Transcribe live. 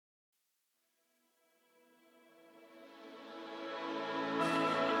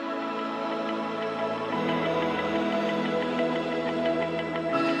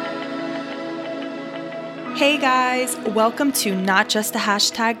Hey guys, welcome to Not Just a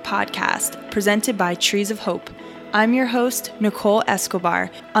Hashtag podcast, presented by Trees of Hope. I'm your host, Nicole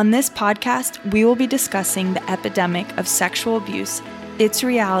Escobar. On this podcast, we will be discussing the epidemic of sexual abuse, its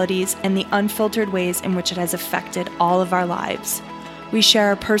realities, and the unfiltered ways in which it has affected all of our lives. We share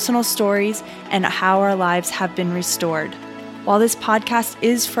our personal stories and how our lives have been restored. While this podcast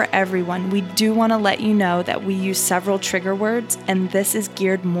is for everyone, we do want to let you know that we use several trigger words, and this is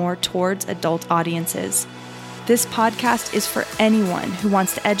geared more towards adult audiences. This podcast is for anyone who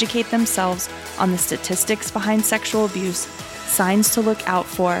wants to educate themselves on the statistics behind sexual abuse, signs to look out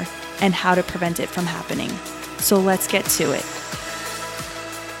for, and how to prevent it from happening. So let's get to it.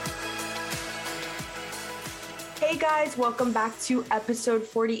 Hey guys, welcome back to episode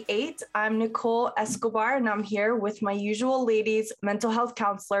 48. I'm Nicole Escobar, and I'm here with my usual ladies, mental health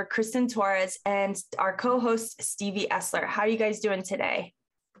counselor, Kristen Torres, and our co-host, Stevie Essler. How are you guys doing today?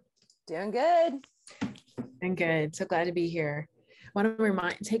 Doing good. And good. So glad to be here. I want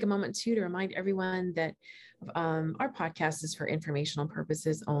to take a moment too to remind everyone that our podcast is for informational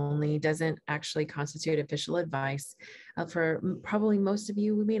purposes only, doesn't actually constitute official advice. For probably most of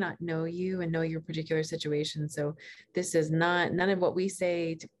you, we may not know you and know your particular situation. So this is none of what we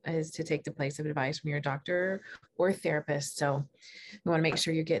say is to take the place of advice from your doctor or therapist. So we want to make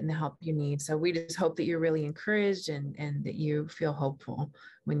sure you're getting the help you need. So we just hope that you're really encouraged and that you feel hopeful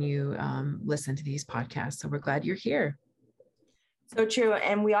when you listen to these podcasts. So we're glad you're here. So true.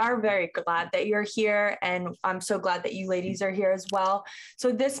 And we are very glad that you're here. And I'm so glad that you ladies are here as well.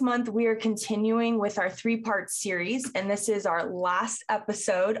 So this month we are continuing with our 3-part series. And this is our last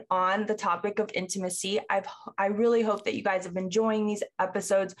episode on the topic of intimacy. I really hope that you guys have been enjoying these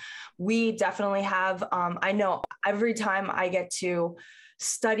episodes. We definitely have. I know every time I get to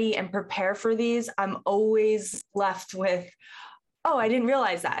study and prepare for these, I'm always left with, oh, I didn't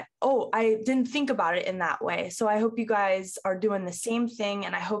realize that. Oh, I didn't think about it in that way. So I hope you guys are doing the same thing.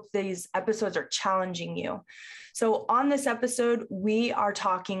 And I hope these episodes are challenging you. So on this episode, we are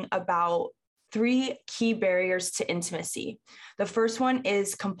talking about 3 key barriers to intimacy. The first one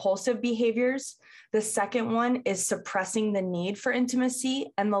is compulsive behaviors. The second one is suppressing the need for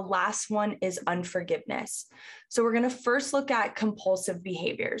intimacy. And the last one is unforgiveness. So we're going to first look at compulsive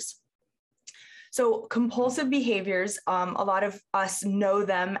behaviors. So compulsive behaviors, a lot of us know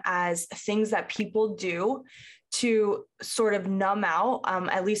them as things that people do to sort of numb out.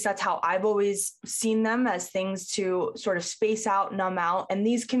 At least that's how I've always seen them, as things to sort of space out, numb out. And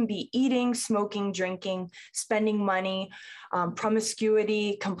these can be eating, smoking, drinking, spending money,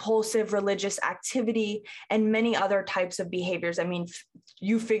 promiscuity, compulsive religious activity, and many other types of behaviors. I mean,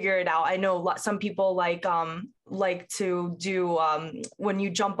 you figure it out. I know some people like to do when you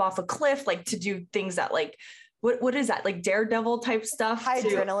jump off a cliff, like to do things that like, what is that? Like daredevil type stuff?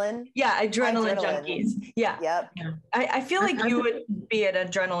 Adrenaline. Yeah. Adrenaline junkies. Yeah. Yep. I feel like you would be an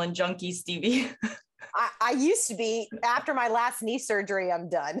adrenaline junkie, Stevie. I used to be. After my last knee surgery, I'm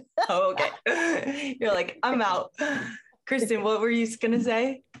done. Oh, okay. You're like, I'm out. Kristen, what were you going to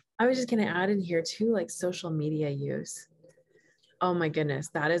say? I was just going to add in here too, like social media use. Oh my goodness.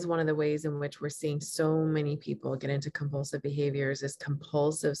 That is one of the ways in which we're seeing so many people get into compulsive behaviors is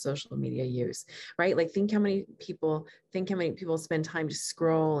compulsive social media use, right? Like think how many people spend time just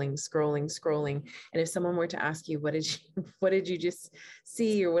scrolling. And if someone were to ask you, what did you just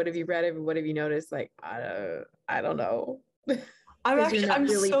see? Or what have you read? Or what have you noticed? Like, I don't know. I'm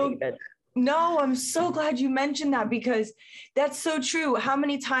so glad you mentioned that, because that's so true. How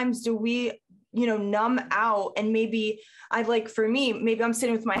many times do we numb out? And maybe for me, maybe I'm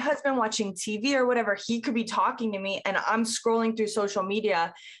sitting with my husband watching TV or whatever. He could be talking to me and I'm scrolling through social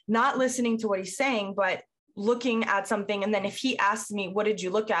media, not listening to what he's saying, but looking at something. And then if he asked me, what did you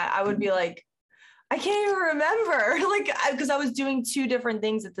look at? I would be like, I can't even remember, because I was doing 2 different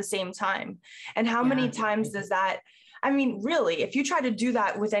things at the same time. And how many times does that, I mean, really, if you try to do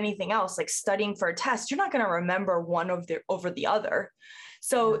that with anything else, like studying for a test, you're not going to remember one over the other.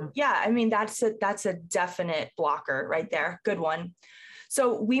 So yeah, I mean, that's a definite blocker right there. Good one.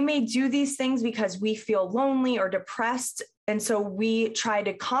 So we may do these things because we feel lonely or depressed. And so we try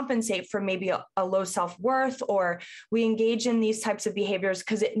to compensate for maybe a low self-worth, or we engage in these types of behaviors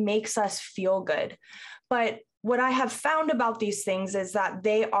because it makes us feel good. But what I have found about these things is that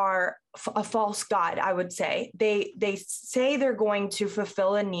they are a false god, I would say. They say they're going to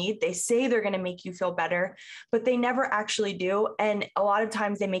fulfill a need. They say they're going to make you feel better, but they never actually do. And a lot of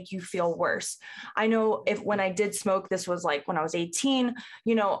times they make you feel worse. I know when I did smoke, this was like when I was 18,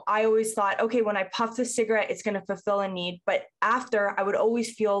 I always thought, okay, when I puff the cigarette, it's going to fulfill a need. But after, I would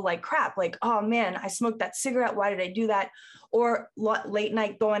always feel like crap, like, oh man, I smoked that cigarette. Why did I do that? or late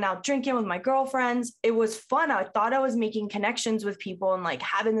night going out drinking with my girlfriends. It was fun. I thought I was making connections with people and like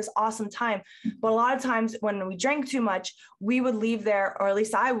having this awesome time. But a lot of times when we drank too much, we would leave there, or at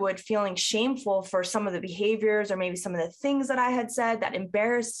least I would, feeling shameful for some of the behaviors or maybe some of the things that I had said that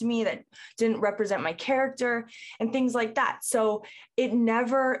embarrassed me, that didn't represent my character and things like that. So it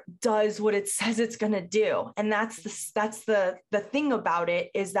never does what it says it's going to do. And that's the thing about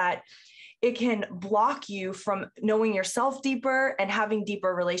it, is that it can block you from knowing yourself deeper and having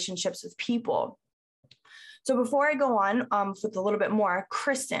deeper relationships with people. So before I go on with a little bit more,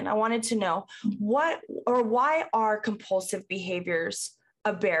 Kristen, I wanted to know why are compulsive behaviors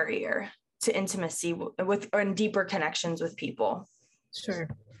a barrier to intimacy with and deeper connections with people? Sure.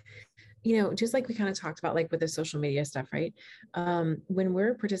 Just like we kind of talked about, like with the social media stuff, right? When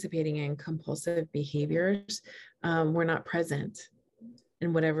we're participating in compulsive behaviors, we're not present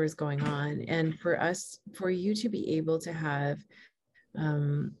in whatever is going on. And for you to be able to have,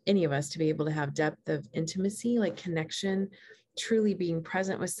 any of us to be able to have depth of intimacy, like connection, truly being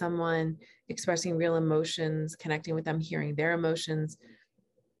present with someone, expressing real emotions, connecting with them, hearing their emotions,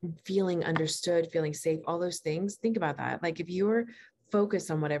 feeling understood, feeling safe, all those things. Think about that. Like if you're focused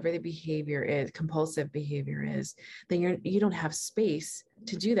on whatever the behavior is, compulsive behavior is, then you don't have space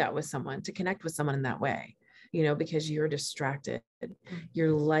to do that with someone, to connect with someone in that way, because you're distracted.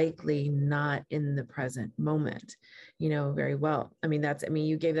 You're likely not in the present moment, very well.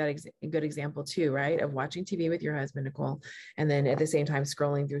 You gave that a good example too, right? Of watching TV with your husband, Nicole, and then at the same time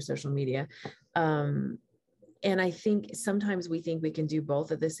scrolling through social media. And I think sometimes we think we can do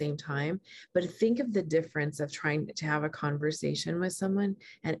both at the same time, but think of the difference of trying to have a conversation with someone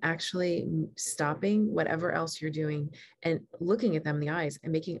and actually stopping whatever else you're doing and looking at them in the eyes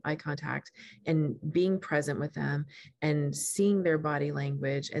and making eye contact and being present with them and seeing their body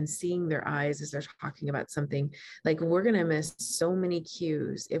language and seeing their eyes as they're talking about something. Like we're going to miss so many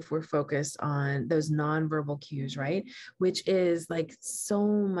cues if we're focused on those nonverbal cues, right? Which is like so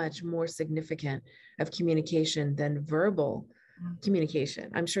much more significant of communication than verbal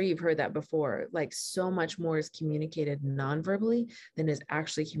communication. I'm sure you've heard that before. Like so much more is communicated non-verbally than is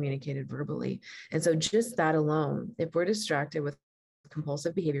actually communicated verbally. And so just that alone, if we're distracted with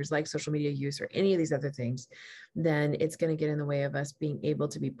compulsive behaviors like social media use or any of these other things, then it's going to get in the way of us being able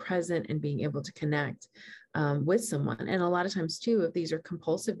to be present and being able to connect with someone. And a lot of times too, if these are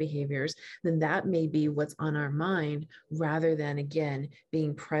compulsive behaviors, then that may be what's on our mind rather than, again,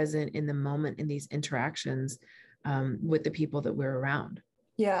 being present in the moment in these interactions with the people that we're around.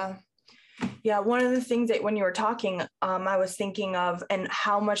 Yeah. Yeah. One of the things that when you were talking, I was thinking of, and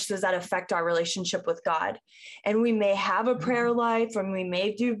how much does that affect our relationship with God? And we may have a prayer life, and we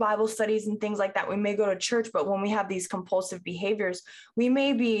may do Bible studies and things like that. We may go to church, but when we have these compulsive behaviors, we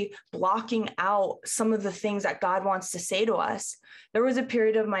may be blocking out some of the things that God wants to say to us. There was a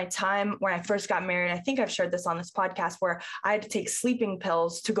period of my time when I first got married. I think I've shared this on this podcast, where I had to take sleeping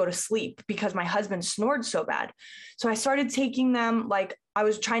pills to go to sleep because my husband snored so bad. So I started taking them, like I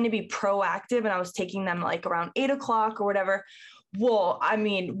was trying to be proactive, and I was taking them like around 8 o'clock or whatever. Well,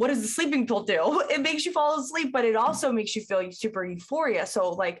 what does the sleeping pill do? It makes you fall asleep, but it also makes you feel super euphoria.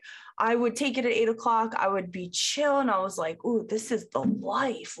 So like I would take it at 8 o'clock. I would be chill. And I was like, ooh, this is the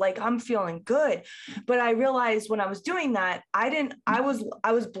life. Like I'm feeling good. But I realized when I was doing that, I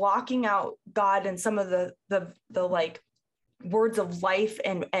was blocking out God and some of the like words of life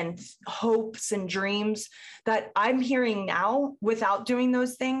and hopes and dreams that I'm hearing now without doing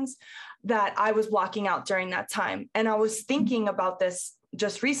those things that I was blocking out during that time. And I was thinking about this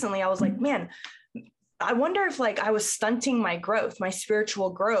just recently. I was like, man, I wonder if like I was stunting my growth, my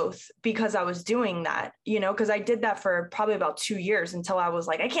spiritual growth, because I was doing that, because I did that for probably about 2 years until I was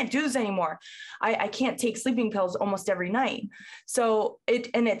like, I can't do this anymore. I can't take sleeping pills almost every night. So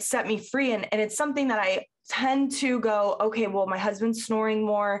it set me free. And it's something that I tend to go, okay, well, my husband's snoring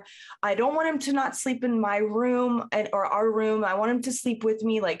more. I don't want him to not sleep in my room or our room. I want him to sleep with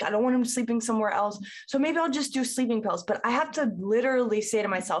me. Like, I don't want him sleeping somewhere else. So maybe I'll just do sleeping pills. But I have to literally say to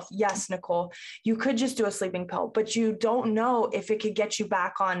myself, yes, Nicole, you could just do a sleeping pill, but you don't know if it could get you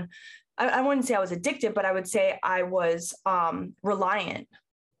back on. I wouldn't say I was addicted, but I would say I was reliant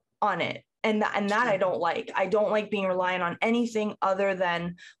on it. And that I don't like. I don't like being reliant on anything other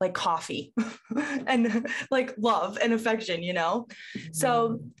than like coffee and like love and affection,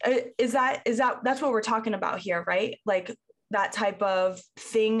 So that's what we're talking about here, right? Like that type of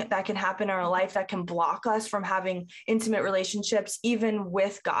thing that can happen in our life that can block us from having intimate relationships, even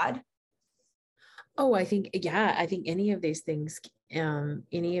with God. Oh, I think any of these things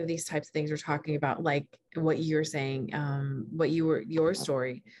any of these types of things we're talking about, like what you're saying, your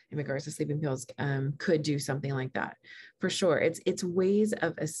story in regards to sleeping pills, could do something like that for sure. It's ways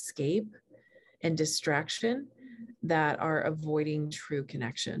of escape and distraction that are avoiding true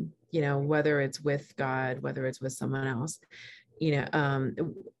connection, whether it's with God, whether it's with someone else,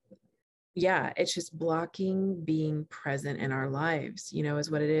 yeah, it's just blocking being present in our lives,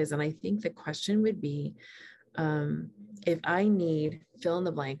 is what it is. And I think the question would be, if I need fill in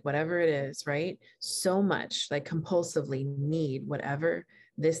the blank, whatever it is, right? So much, like compulsively need whatever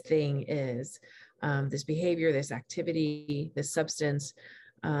this thing is, this behavior, this activity, this substance,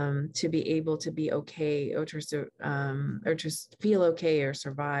 to be able to be okay, or to feel okay or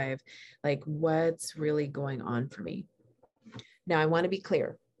survive, like what's really going on for me. Now, I want to be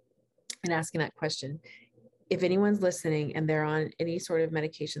clear in asking that question. If anyone's listening and they're on any sort of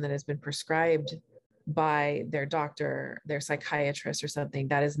medication that has been prescribed by their doctor, their psychiatrist or something,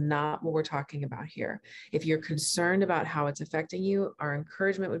 that is not what we're talking about here. If you're concerned about how it's affecting you, our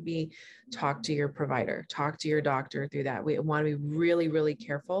encouragement would be talk to your provider, talk to your doctor through that. We want to be really, really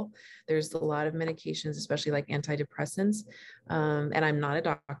careful. There's a lot of medications, especially like antidepressants. And I'm not a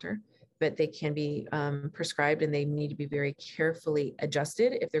doctor, but they can be prescribed, and they need to be very carefully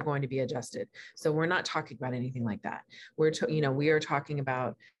adjusted if they're going to be adjusted. So we're not talking about anything like that. We are talking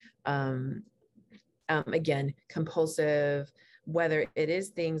about, again, compulsive, whether it is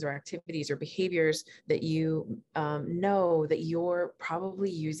things or activities or behaviors that you know that you're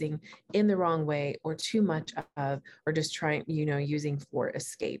probably using in the wrong way or too much of, or just trying, using for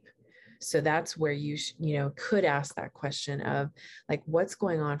escape. So that's where you could ask that question of like, what's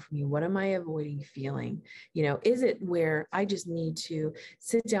going on for me? What am I avoiding feeling? Is it where I just need to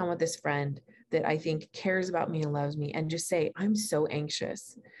sit down with this friend that I think cares about me and loves me and just say, I'm so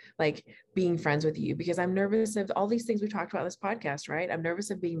anxious, like being friends with you because I'm nervous of all these things we talked about in this podcast, right? I'm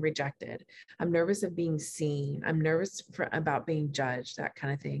nervous of being rejected. I'm nervous of being seen. I'm nervous about being judged, that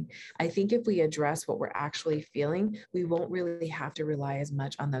kind of thing. I think if we address what we're actually feeling, we won't really have to rely as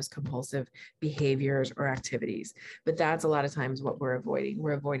much on those compulsive behaviors or activities. But that's a lot of times what we're avoiding.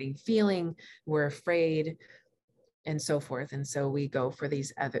 We're avoiding feeling, we're afraid, and so forth. And so we go for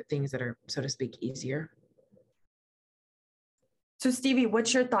these other things that are, so to speak, easier. So Stevie,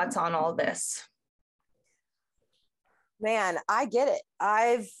 what's your thoughts on all this? Man, I get it.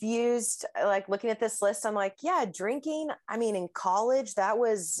 I've used, like, looking at this list, I'm like, yeah, drinking. I mean, in college, that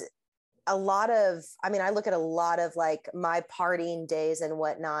was a lot of, I look at a lot of like my partying days and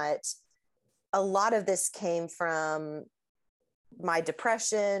whatnot. A lot of this came from my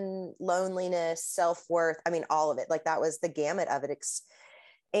depression, loneliness, self-worth. All of it. Like that was the gamut of it.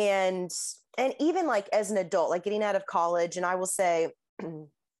 And even like as an adult, like getting out of college, and I will say,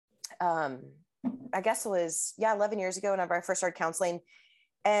 I guess it was, 11 years ago whenever I first started counseling.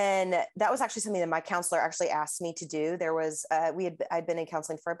 And that was actually something that my counselor actually asked me to do. There was, I'd been in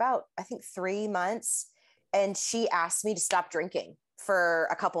counseling for about, I think 3 months. And she asked me to stop drinking for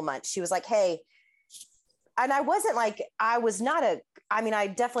a couple months. She was like, hey, and I wasn't like, I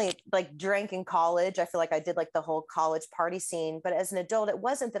definitely like drank in college. I feel like I did like the whole college party scene, but as an adult, it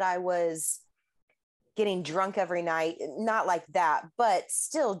wasn't that I was getting drunk every night, not like that, but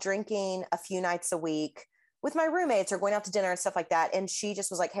still drinking a few nights a week with my roommates or going out to dinner and stuff like that. And she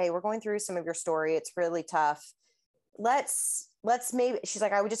just was like, hey, we're going through some of your story. It's really tough. Let's maybe, she's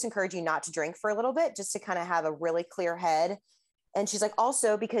like, I would just encourage you not to drink for a little bit, just to kind of have a really clear head. And she's like,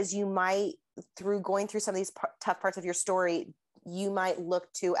 also, because you might, through going through some of these tough parts of your story, you might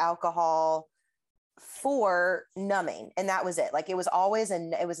look to alcohol for numbing. And that was it. Like, it was always,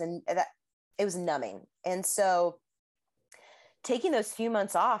 it was numbing. And so taking those few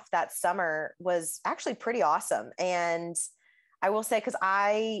months off that summer was actually pretty awesome. And I will say, because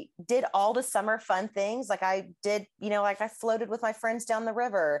I did all the summer fun things. Like I did, like I floated with my friends down the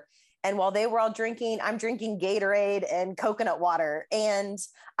river. And while they were all drinking, I'm drinking Gatorade and coconut water. And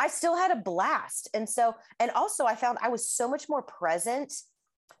I still had a blast. And also I found I was so much more present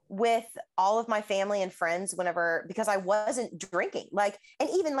with all of my family and friends because I wasn't drinking. And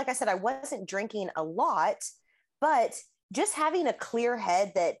even like I said, I wasn't drinking a lot, but just having a clear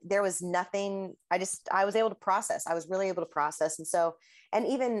head that there was nothing, I was able to process. I was really able to process. And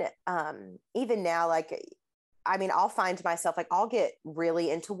even now, like, I'll find myself, like, I'll get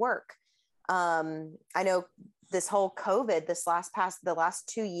really into work. I know this whole COVID, the last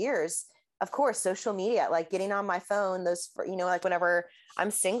 2 years, of course, social media, like getting on my phone, like whenever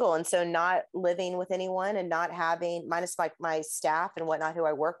I'm single. And so not living with anyone and not having, minus like my staff and whatnot, who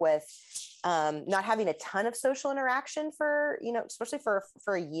I work with, not having a ton of social interaction for, especially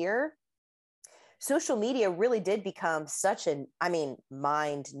for a year, social media really did become such an, I mean,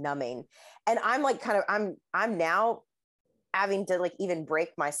 mind numbing. And I'm like, I'm now having to like even break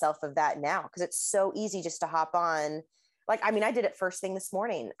myself of that now, because it's so easy just to hop on. Like, I mean, I did it first thing this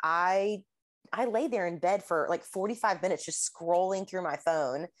morning. I lay there in bed for like 45 minutes just scrolling through my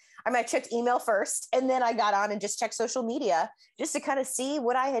phone. I mean, I checked email first, and then I got on and just checked social media just to kind of see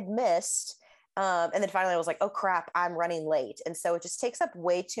what I had missed. And then finally I was like, oh crap, I'm running late. And so it just takes up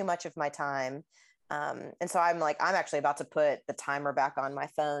way too much of my time. And so I'm like, I'm actually about to put the timer back on my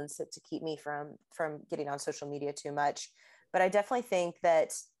phone so to keep me from getting on social media too much. But I definitely think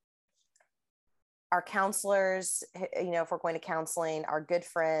that our counselors, you know, if we're going to counseling, our good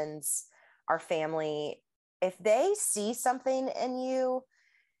friends, our family, if they see something in you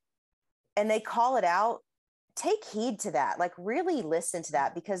and they call it out, take heed to that. Like, really listen to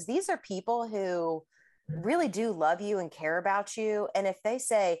that, because these are people who really do love you and care about you. And if they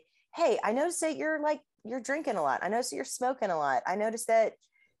say, hey, I noticed that you're drinking a lot. I noticed that you're smoking a lot. I noticed that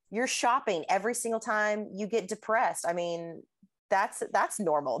you're shopping every single time you get depressed. I mean, that's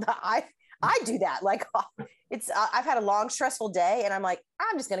normal. I do that. Like, I've had a long, stressful day, and I'm like,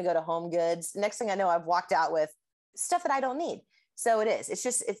 I'm just going to go to Home Goods. Next thing I know, I've walked out with stuff that I don't need. So it's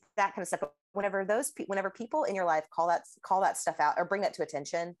that kind of stuff. But whenever people in your life call that stuff out or bring that to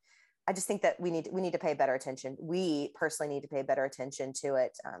attention, I just think that we need to pay better attention. We personally need to pay better attention to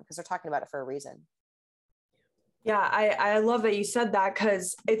it, because they're talking about it for a reason. Yeah, I love that you said that,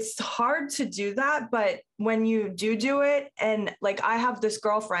 because it's hard to do that. But when you do it, and like I have this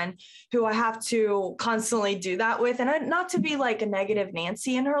girlfriend who I have to constantly do that with, and not to be like a negative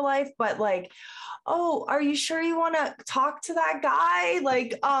Nancy in her life, but like, oh, are you sure you want to talk to that guy?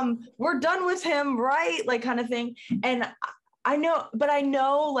 Like, we're done with him, right? Like, kind of thing. And I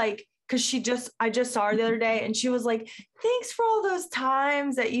know, like, because I just saw her the other day, and she was like, thanks for all those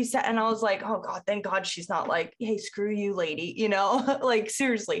times that you said. And I was like, oh God, thank God she's not like, hey, screw you, lady, you know, like,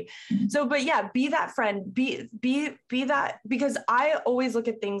 seriously. So, but yeah, be that friend, be that, because I always look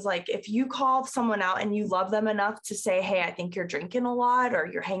at things like, if you call someone out and you love them enough to say, hey, I think you're drinking a lot, or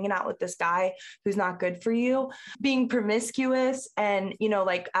you're hanging out with this guy who's not good for you, being promiscuous. And, you know,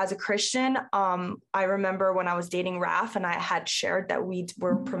 like, as a Christian, I remember when I was dating Raph and I had shared that we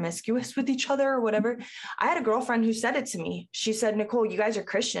were promiscuous with each other or whatever. I had a girlfriend who said it to me. She said, Nicole, you guys are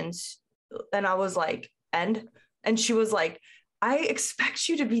Christians. And I was like, and she was like, I expect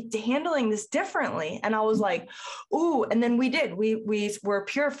you to be handling this differently. And I was like, ooh. And then we were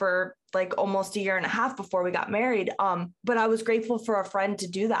pure for like almost a year and a half before we got married. But I was grateful for a friend to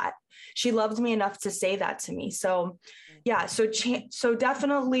do that. She loved me enough to say that to me. So yeah, so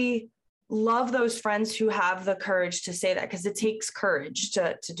definitely love those friends who have the courage to say that, because it takes courage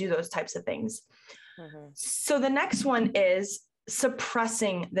to do those types of things. Mm-hmm. So the next one is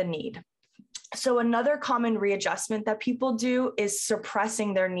suppressing the need. So another common readjustment that people do is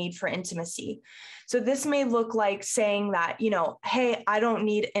suppressing their need for intimacy. So this may look like saying that, you know, hey, I don't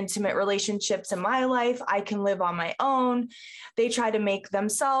need intimate relationships in my life. I can live on my own. They try to make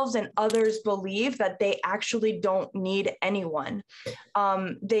themselves and others believe that they actually don't need anyone.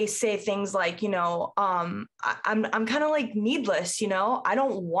 They say things like, you know, I'm kind of like needless, you know, I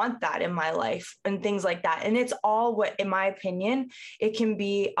don't want that in my life, and things like that. And it's all what, in my opinion, it can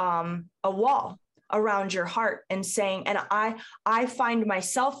be a wall around your heart, and saying, and I find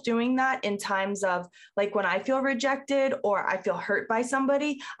myself doing that in times of like when I feel rejected or I feel hurt by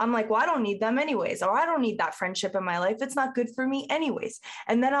somebody. I'm like, well, I don't need them anyways, or I don't need that friendship in my life. It's not good for me anyways.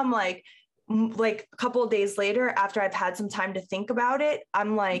 And then I'm like a couple of days later, after I've had some time to think about it,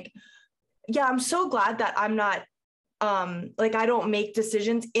 I'm like, yeah, I'm so glad that I'm not like, I don't make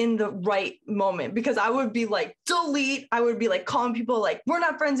decisions in the right moment, because I would be like, delete. I would be like calling people like, we're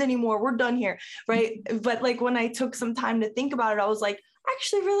not friends anymore. We're done here. Right. But like, when I took some time to think about it, I was like, I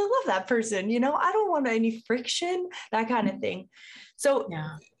actually really love that person. You know, I don't want any friction, that kind of thing. So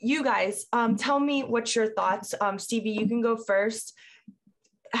yeah. You guys, tell me what's your thoughts. Stevie, you can go first.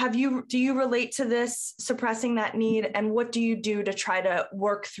 Do you relate to this, suppressing that need, and what do you do to try to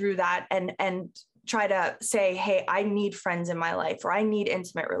work through that and try to say, hey, I need friends in my life, or I need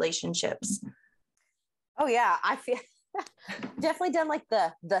intimate relationships? Oh yeah. I feel definitely done like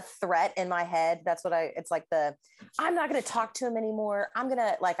the threat in my head. That's what it's like I'm not going to talk to him anymore. I'm going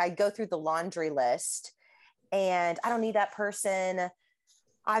to I go through the laundry list, and I don't need that person.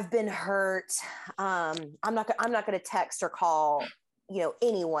 I've been hurt. I'm not going to text or call, you know,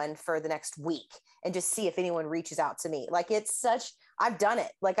 anyone for the next week and just see if anyone reaches out to me. Like, I've done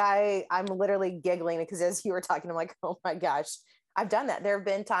it. Like, I'm literally giggling because as you were talking, I'm like, oh my gosh, I've done that. There have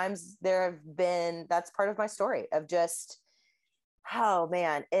been times, that's part of my story of just, oh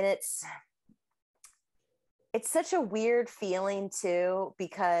man. And it's such a weird feeling too,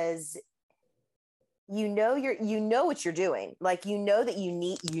 because you know what you're doing. Like, you know that you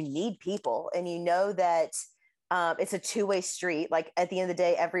need people, and you know that it's a two-way street. Like, at the end of the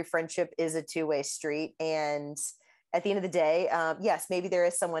day, every friendship is a two-way street. And at the end of the day, yes, maybe there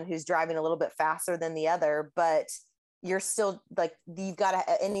is someone who's driving a little bit faster than the other, but you're still like, you've got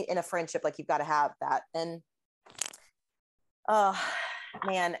to, in a friendship, like, you've got to have that. And oh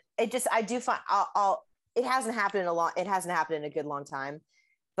man, I do find it hasn't happened in a good long time.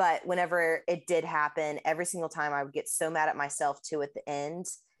 But whenever it did happen, every single time I would get so mad at myself too at the end,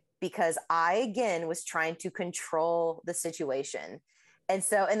 because I, again, was trying to control the situation. And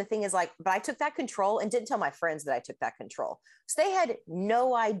so, and the thing is, like, but I took that control and didn't tell my friends that I took that control. So they had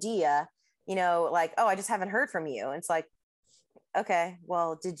no idea, like, oh, I just haven't heard from you. And it's like, okay,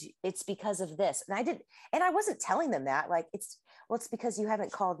 well, it's because of this. And I wasn't telling them that, like, it's because you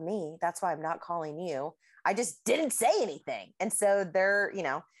haven't called me. That's why I'm not calling you. I just didn't say anything. And so they're,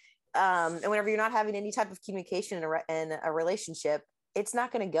 and whenever you're not having any type of communication in a relationship, it's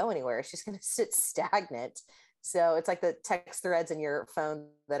not going to go anywhere. It's just going to sit stagnant. So it's like the text threads in your phone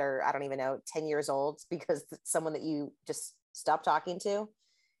that are, I don't even know, 10 years old, because someone that you just stopped talking to,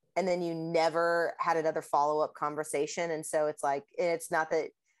 and then you never had another follow-up conversation. And so it's like, it's not that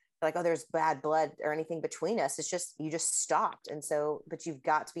like, oh, there's bad blood or anything between us. It's just, you just stopped. And so, but you've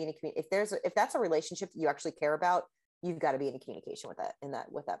got to be in a community. If that's a relationship that you actually care about, you've got to be in communication with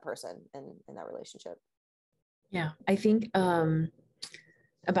that person and in that relationship. Yeah. I think,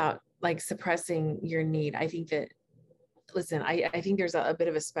 about like suppressing your need. I think that, listen, I think there's a bit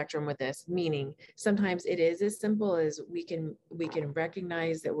of a spectrum with this, meaning sometimes it is as simple as we can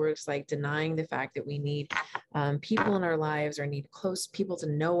recognize that we're just like denying the fact that we need people in our lives, or need close people to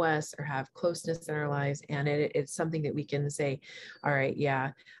know us or have closeness in our lives. And it's something that we can say, all right,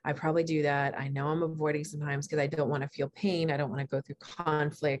 yeah, I probably do that. I know I'm avoiding sometimes because I don't want to feel pain. I don't want to go through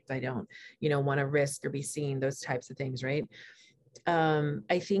conflict. I don't, want to risk or be seen, those types of things, right?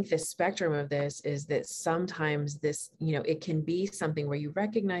 I think the spectrum of this is that sometimes this, it can be something where you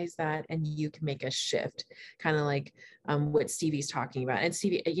recognize that and you can make a shift, kind of like what Stevie's talking about. And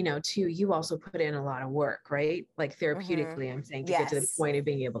Stevie, too, you also put in a lot of work, right? Like therapeutically, I'm saying, to get to the point of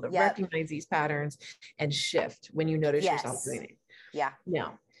being able to recognize these patterns and shift when you notice yourself doing it. Yeah.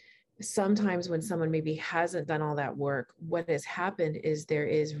 Now, sometimes when someone maybe hasn't done all that work, what has happened is there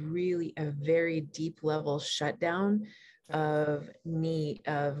is really a very deep level shutdown of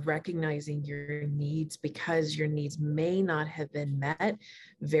recognizing your needs, because your needs may not have been met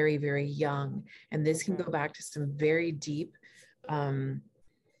very, very young. And this can go back to some very deep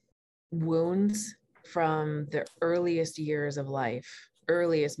wounds from the earliest years of life,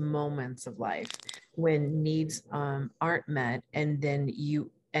 earliest moments of life, when needs aren't met. And then you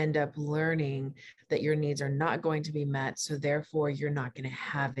end up learning that your needs are not going to be met. So therefore, you're not going to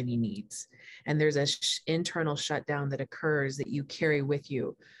have any needs. And there's an internal shutdown that occurs that you carry with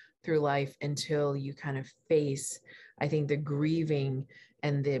you through life until you kind of face, I think, the grieving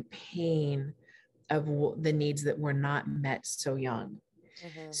and the pain of the needs that were not met so young.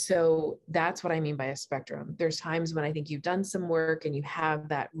 So that's what I mean by a spectrum. There's times when I think you've done some work and you have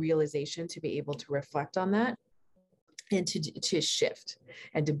that realization to be able to reflect on that, and to shift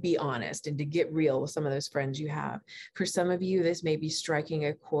and to be honest and to get real with some of those friends you have. For some of you, this may be striking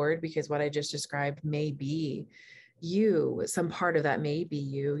a chord, because what I just described may be you. Some part of that may be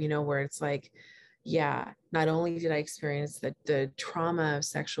you, where it's like, yeah, not only did I experience the trauma of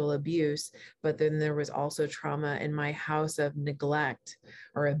sexual abuse, but then there was also trauma in my house of neglect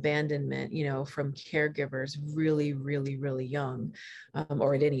or abandonment, from caregivers really, really, really young,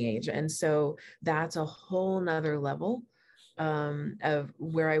 or at any age. And so that's a whole nother level of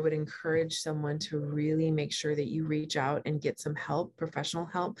where I would encourage someone to really make sure that you reach out and get some help, professional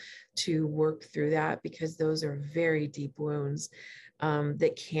help, to work through that, because those are very deep wounds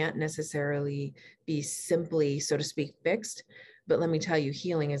that can't necessarily be simply, so to speak, fixed. But let me tell you,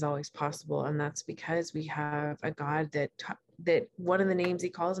 healing is always possible. And that's because we have a God that one of the names he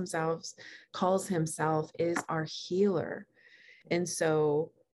calls himself is our healer. And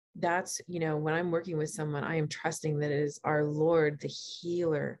so that's, when I'm working with someone, I am trusting that it is our Lord, the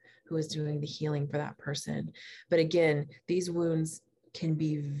healer, who is doing the healing for that person. But again, these wounds can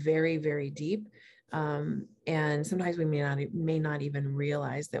be very, very deep. And sometimes we may not even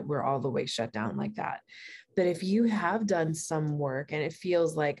realize that we're all the way shut down like that. But if you have done some work and it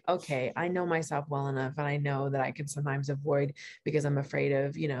feels like, okay, I know myself well enough and I know that I can sometimes avoid because I'm afraid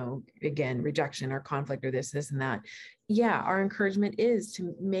of, again, rejection or conflict or this and that. Yeah, our encouragement is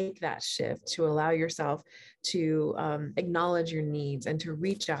to make that shift, to allow yourself to acknowledge your needs and to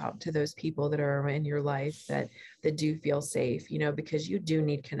reach out to those people that are in your life that do feel safe, because you do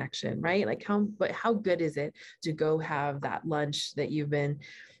need connection, right? Like how good is it to go have that lunch that you've been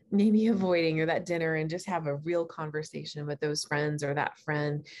maybe avoiding, or that dinner, and just have a real conversation with those friends or that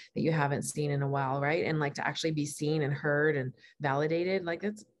friend that you haven't seen in a while, right? And like to actually be seen and heard and validated, like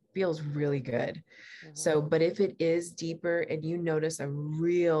that feels really good. So, but if it is deeper and you notice a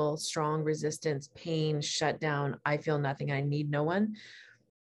real strong resistance, pain, shutdown, I feel nothing, I need no one,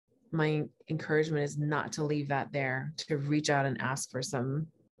 my encouragement is not to leave that there, to reach out and ask for some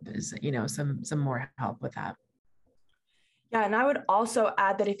more help with that. Yeah. And I would also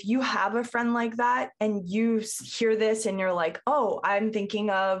add that if you have a friend like that and you hear this and you're like, oh, I'm thinking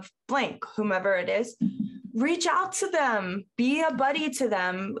of blank, whomever it is, reach out to them, be a buddy to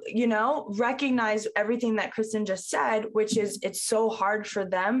them, recognize everything that Kristen just said, which is it's so hard for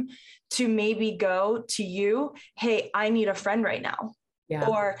them to maybe go to you, hey, I need a friend right now.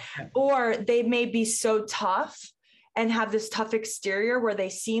 Yeah. Or they may be so tough and have this tough exterior where they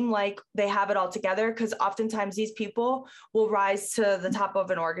seem like they have it all together. Because oftentimes these people will rise to the top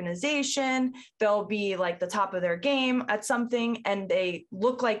of an organization. They'll be like the top of their game at something and they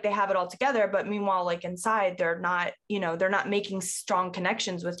look like they have it all together. But meanwhile, like inside, they're not, they're not making strong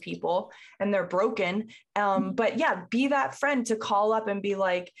connections with people and they're broken. But yeah, be that friend to call up and be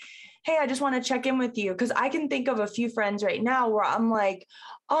like, hey, I just want to check in with you. Because I can think of a few friends right now where I'm like,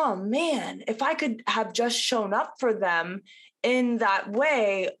 oh man, if I could have just shown up for them in that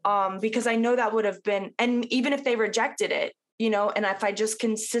way, because I know that would have been, and even if they rejected it, and if I just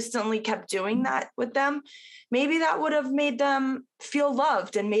consistently kept doing that with them, maybe that would have made them feel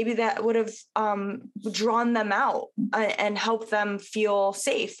loved, and maybe that would have drawn them out and helped them feel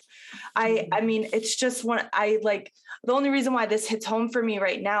safe. I mean, it's just the only reason why this hits home for me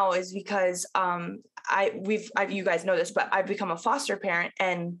right now is because you guys know this, but I've become a foster parent,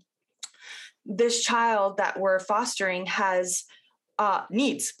 and this child that we're fostering has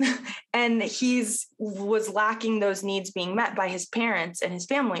needs and was lacking those needs being met by his parents and his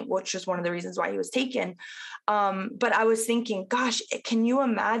family, which is one of the reasons why he was taken. But I was thinking, gosh, can you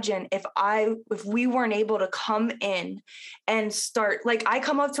imagine if we weren't able to come in and start, like I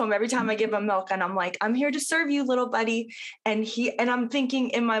come up to him every time I give him milk and I'm like, I'm here to serve you, little buddy. And I'm thinking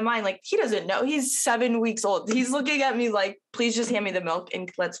in my mind, like, he doesn't know, he's 7 weeks old. He's looking at me like, please just hand me the milk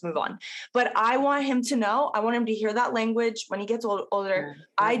and let's move on. But I want him to know, I want him to hear that language when he gets older.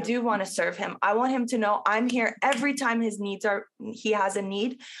 I do want to serve him. I want him to know I'm here every time he has a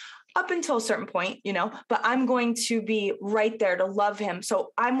need, up until a certain point, but I'm going to be right there to love him.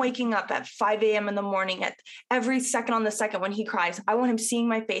 So I'm waking up at 5 a.m. in the morning, at every second on the second when he cries. I want him seeing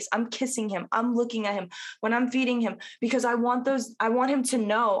my face. I'm kissing him. I'm looking at him when I'm feeding him, because I want him to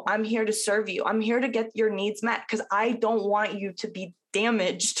know I'm here to serve you. I'm here to get your needs met, because I don't want you to be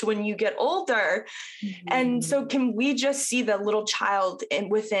damaged when you get older. Mm-hmm. And so can we just see the little child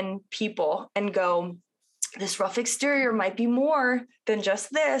within people and go, this rough exterior might be more than just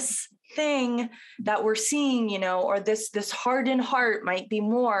this thing that we're seeing, or this hardened heart might be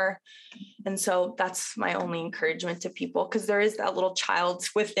more. And so that's my only encouragement to people, because there is that little child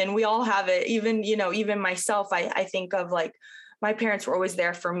within. We all have it. Even myself, I think of like, my parents were always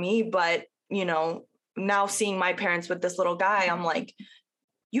there for me, but now seeing my parents with this little guy, I'm like,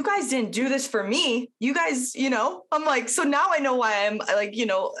 you guys didn't do this for me. You guys, I'm like, so now I know why I'm like,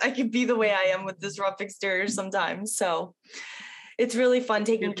 I can be the way I am with this rough exterior sometimes. So it's really fun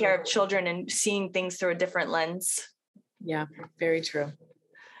taking care of children and seeing things through a different lens. Yeah, very true.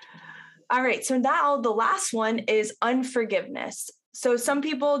 All right. So now the last one is unforgiveness. So some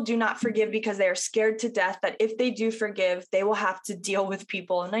people do not forgive because they are scared to death that if they do forgive, they will have to deal with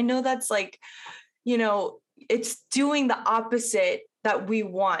people. And I know that's like, it's doing the opposite that we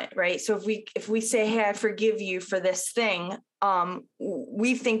want, right? So if we say, hey, I forgive you for this thing,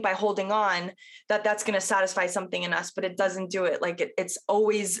 we think by holding on that's going to satisfy something in us, but it doesn't do it. Like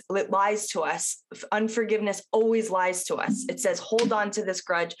it lies to us. Unforgiveness always lies to us. It says, hold on to this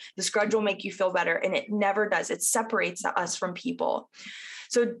grudge. This grudge will make you feel better. And it never does. It separates us from people.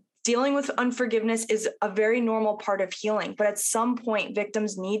 So dealing with unforgiveness is a very normal part of healing, but at some point,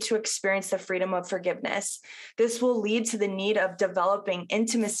 victims need to experience the freedom of forgiveness. This will lead to the need of developing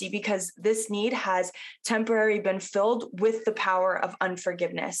intimacy, because this need has temporarily been filled with the power of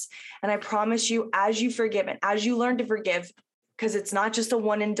unforgiveness. And I promise you, as you forgive and as you learn to forgive, because it's not just a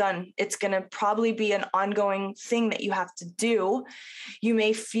one and done. It's going to probably be an ongoing thing that you have to do. You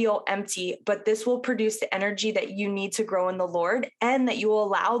may feel empty, but this will produce the energy that you need to grow in the Lord, and that you will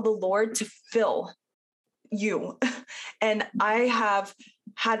allow the Lord to fill you. And I have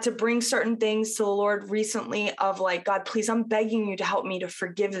had to bring certain things to the Lord recently of like, God, please, I'm begging you to help me to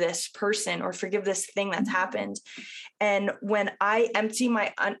forgive this person or forgive this thing that's happened. And when I empty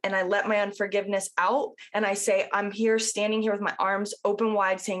and I let my unforgiveness out and I say, I'm here standing here with my arms open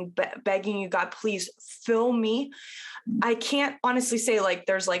wide saying, begging you, God, please fill me. I can't honestly say like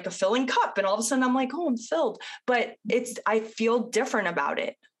there's like a filling cup and all of a sudden I'm like, oh, I'm filled, but I feel different about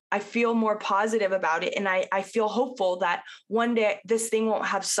it. I feel more positive about it. And I feel hopeful that one day this thing won't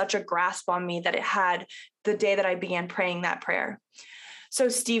have such a grasp on me that it had the day that I began praying that prayer. So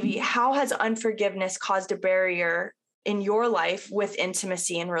Stevie, how has unforgiveness caused a barrier in your life with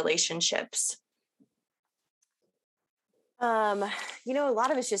intimacy and relationships? A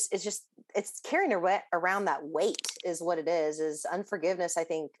lot of it's carrying around that weight is what it is unforgiveness. I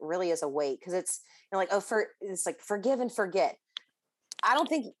think really is a weight because it's it's like forgive and forget. I don't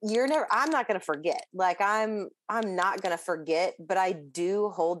think I'm not going to forget. Like I'm not going to forget, but I do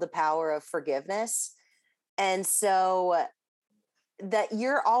hold the power of forgiveness. And so that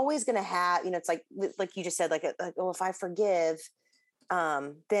you're always going to have, it's like you just said, well, if I forgive,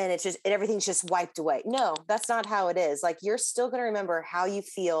 then everything's just wiped away. No, that's not how it is. Like you're still going to remember how you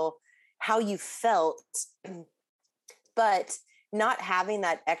feel, how you felt, but not having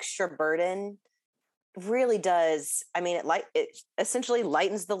that extra burden really does. I mean, it essentially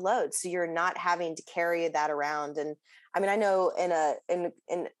lightens the load. So you're not having to carry that around. And I mean, I know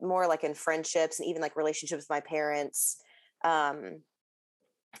in more like in friendships and even like relationships with my parents,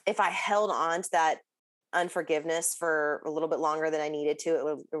 if I held on to that unforgiveness for a little bit longer than I needed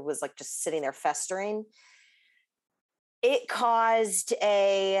to, it was like just sitting there festering. It caused at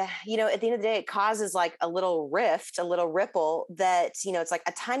the end of the day, it causes like a little rift, a little ripple that, it's like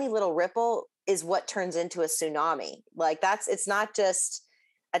a tiny little ripple is what turns into a tsunami. Like it's not just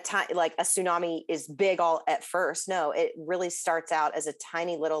like a tsunami is big all at first. No, it really starts out as a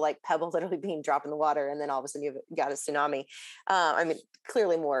tiny little like pebble literally being dropped in the water. And then all of a sudden you've got a tsunami. I mean,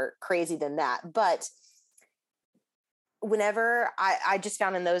 clearly more crazy than that, but whenever I just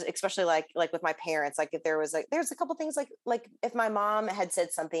found in those, especially like with my parents, like if there's a couple things like if my mom had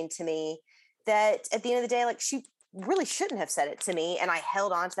said something to me that at the end of the day, like she really shouldn't have said it to me. And I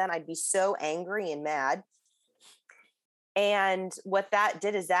held on to that. And I'd be so angry and mad. And what that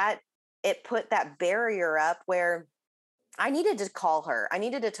did is that it put that barrier up where I needed to call her. I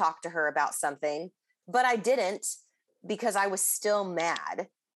needed to talk to her about something, but I didn't because I was still mad.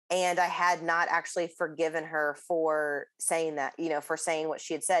 And I had not actually forgiven her for saying that, for saying what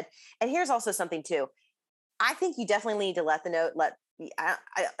she had said. And here's also something too. I think you definitely need to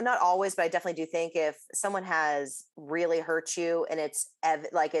not always, but I definitely do think if someone has really hurt you and it's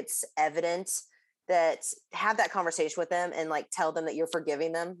evident, that have that conversation with them and like tell them that you're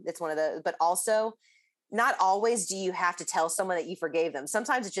forgiving them. It's one of those, but also not always do you have to tell someone that you forgave them.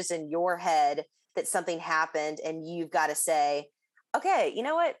 Sometimes it's just in your head that something happened and you've got to say, okay, you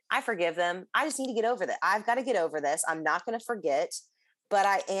know what? I forgive them. I just need to get over that. I've got to get over this. I'm not going to forget, but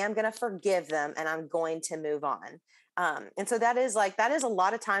I am going to forgive them and I'm going to move on. And so that is a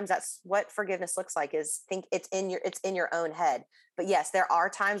lot of times that's what forgiveness looks like is think it's in your own head. But yes, there are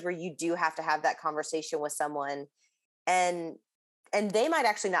times where you do have to have that conversation with someone and they might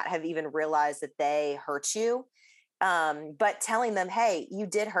actually not have even realized that they hurt you. But telling them, hey, you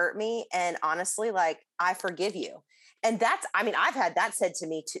did hurt me. And honestly, like, I forgive you. And I've had that said to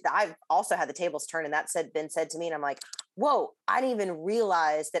me too. I've also had the tables turned and been said to me. And I'm like, whoa, I didn't even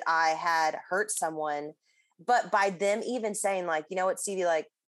realize that I had hurt someone. But by them even saying like, you know what, Stevie, like,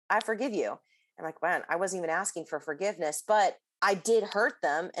 I forgive you. I'm like, man, I wasn't even asking for forgiveness, but I did hurt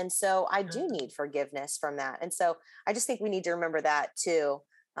them. And so I do need forgiveness from that. And so I just think we need to remember that too,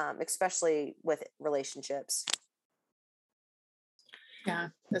 especially with relationships. Yeah,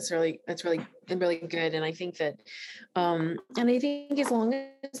 that's really good. And I think that, and I think as long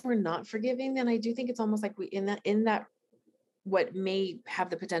as we're not forgiving, then I do think it's almost like we, in that, what may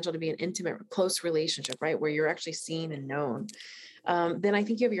have the potential to be an intimate, close relationship, right? Where you're actually seen and known. Then I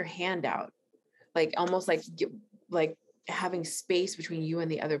think you have your hand out, like almost like having space between you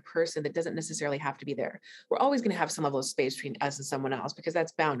and the other person that doesn't necessarily have to be there. We're always going to have some level of space between us and someone else because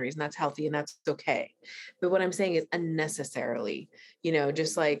that's boundaries and that's healthy and that's okay. But what I'm saying is unnecessarily,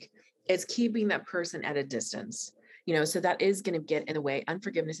 just like it's keeping that person at a distance, so that is going to get in the way.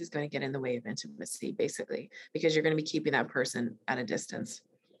 Unforgiveness is going to get in the way of intimacy, basically, because you're going to be keeping that person at a distance.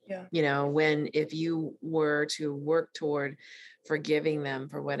 Yeah. You know, when if you were to work toward forgiving them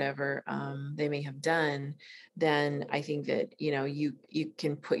for whatever they may have done, then I think that, you know, you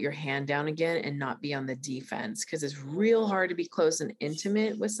can put your hand down again and not be on the defense, because it's real hard to be close and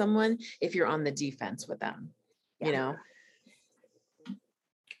intimate with someone if you're on the defense with them, you know?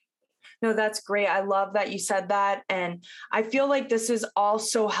 No, that's great. I love that you said that. And I feel like this is all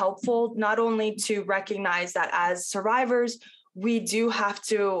so helpful, not only to recognize that as survivors, we do have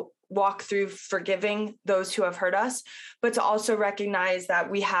to walk through forgiving those who have hurt us, but to also recognize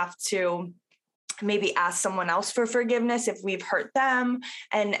that we have to maybe ask someone else for forgiveness if we've hurt them,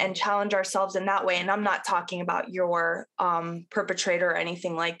 and challenge ourselves in that way. And I'm not talking about your perpetrator or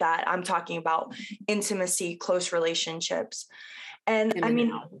anything like that. I'm talking about intimacy, close relationships. And I mean,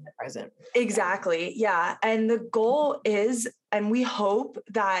 the present. Exactly. Yeah. And the goal is, and we hope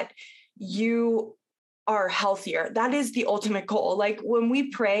that you are healthier. That is the ultimate goal. Like when we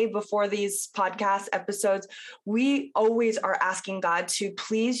pray before these podcast episodes, we always are asking God to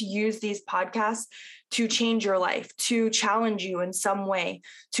please use these podcasts to change your life, to challenge you in some way,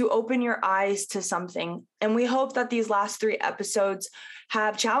 to open your eyes to something. And we hope that these last 3 episodes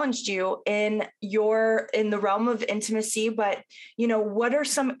have challenged you in the realm of intimacy. But, you know, what are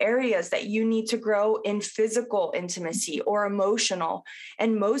some areas that you need to grow in physical intimacy or emotional?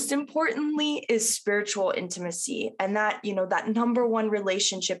 And most importantly is spiritual intimacy. And that, you know, that number one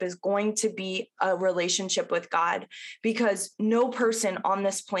relationship is going to be a relationship with God, because no person on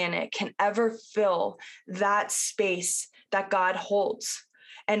this planet can ever fill that space that God holds.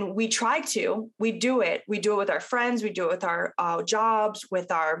 And we do it with our friends, we do it with our jobs,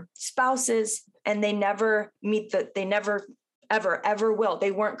 with our spouses, and they never ever will.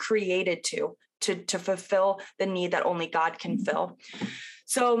 They weren't created to fulfill the need that only God can fill.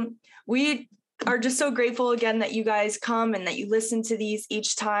 So we are just so grateful again that you guys come and that you listen to these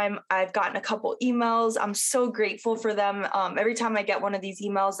each time. I've gotten a couple emails. I'm so grateful for them. Every time I get one of these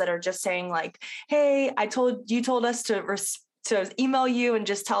emails that are just saying like, hey, you told us to email you and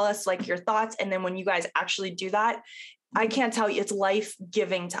just tell us like your thoughts. And then when you guys actually do that, I can't tell you, it's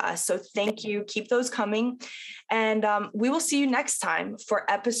life-giving to us. So thank you. Keep those coming. And we will see you next time for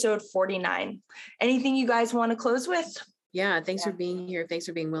episode 49. Anything you guys want to close with? Yeah. Thanks for being here. Thanks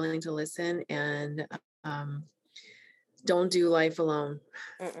for being willing to listen, and don't do life alone.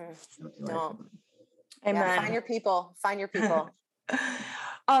 Don't. Amen. Yeah, find your people.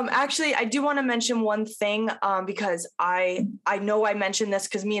 Actually, I do want to mention one thing, because I know I mentioned this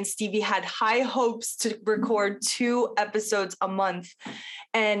because me and Stevie had high hopes to record 2 episodes a month.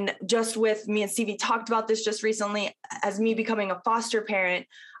 And just with me and Stevie talked about this just recently, as me becoming a foster parent,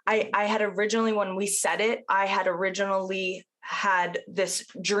 I had originally, when we said it, I had originally had this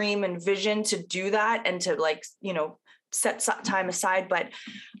dream and vision to do that and to like, you know, set time aside. But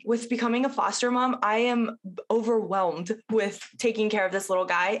with becoming a foster mom, I am overwhelmed with taking care of this little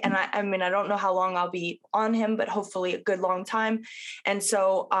guy. And I mean, I don't know how long I'll be on him, but hopefully a good long time. And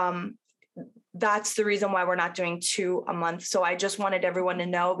so, that's the reason why we're not doing 2 a month. So I just wanted everyone to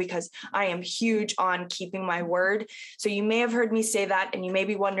know, because I am huge on keeping my word. So you may have heard me say that, and you may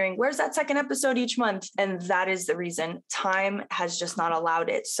be wondering, where's that 2nd episode each month? And that is the reason. Time has just not allowed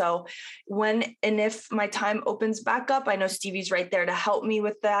it. So if my time opens back up, I know Stevie's right there to help me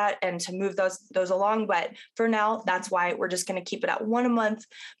with that and to move those along. But for now, that's why we're just going to keep it at 1 a month.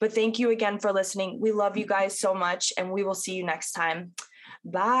 But thank you again for listening. We love you guys so much, and we will see you next time.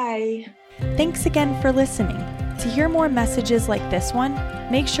 Bye. Thanks again for listening. To hear more messages like this one,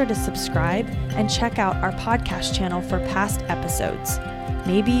 make sure to subscribe and check out our podcast channel for past episodes.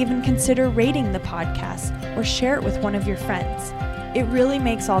 Maybe even consider rating the podcast or share it with one of your friends. It really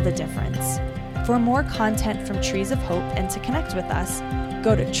makes all the difference. For more content from Trees of Hope and to connect with us,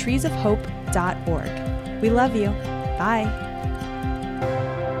 go to treesofhope.org. We love you. Bye.